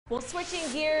Well, switching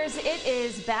gears, it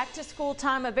is back to school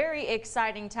time, a very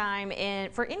exciting time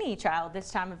for any child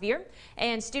this time of year.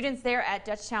 And students there at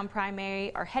Dutchtown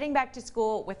Primary are heading back to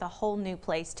school with a whole new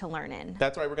place to learn in.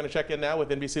 That's right. We're going to check in now with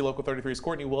NBC Local 33's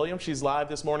Courtney Williams. She's live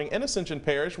this morning in Ascension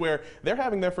Parish, where they're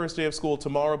having their first day of school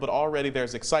tomorrow, but already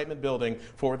there's excitement building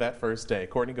for that first day.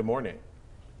 Courtney, good morning.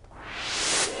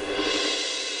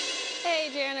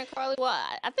 Carly, well,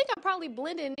 I think I'm probably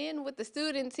blending in with the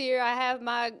students here. I have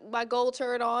my gold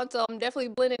shirt on, so I'm definitely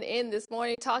blending in this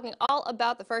morning, talking all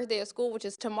about the first day of school, which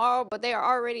is tomorrow, but they are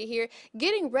already here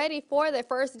getting ready for their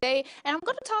first day. And I'm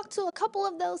going to talk to a couple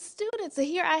of those students. So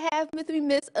here I have with me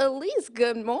Miss Elise.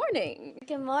 Good morning.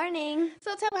 Good morning.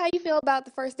 So tell me how you feel about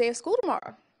the first day of school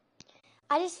tomorrow.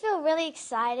 I just feel really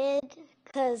excited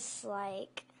because,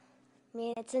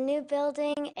 it's a new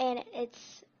building and it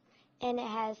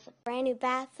has brand new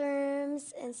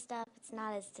bathrooms and stuff. It's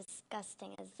not as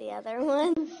disgusting as the other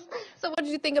ones. So what did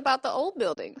you think about the old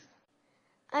buildings?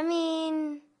 I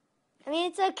mean,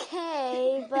 it's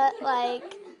okay, but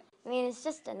it's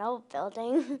just an old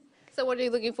building. So what are you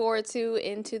looking forward to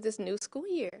into this new school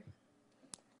year?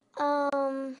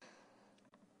 I'm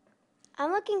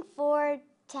looking forward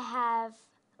to have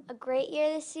a great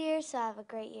year this year, so I have a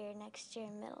great year next year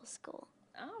in middle school.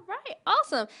 All right,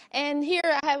 awesome. And here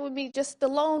I have with me just the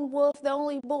lone wolf, the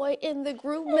only boy in the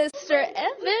group, Mr.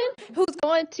 Evan, who's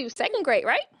going to second grade,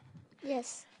 right?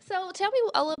 Yes. So tell me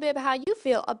a little bit about how you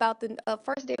feel about the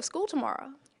first day of school tomorrow.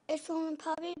 It's going to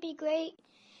probably be great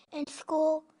in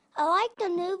school. I like the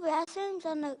new bathrooms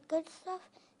and the good stuff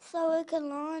so we can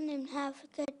learn and have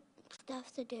good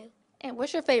stuff to do. And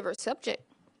what's your favorite subject?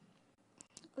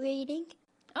 Reading.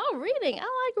 Oh, reading. I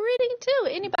like reading too.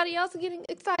 Anybody else getting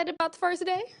excited about the first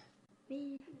day?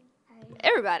 Me.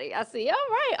 Everybody, I see. All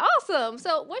right, awesome.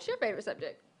 So what's your favorite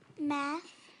subject?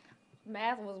 Math.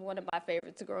 Math was one of my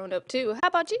favorites growing up too. How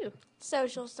about you?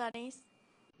 Social studies.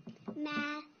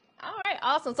 Math. All right,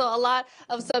 awesome. So a lot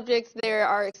of subjects there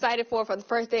are excited for the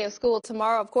first day of school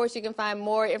tomorrow. Of course, you can find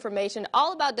more information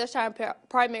all about Dutchtown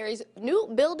Primary's new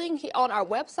building on our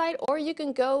website, or you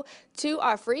can go to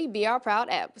our free Be Our Proud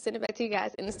app. Send it back to you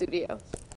guys in the studio.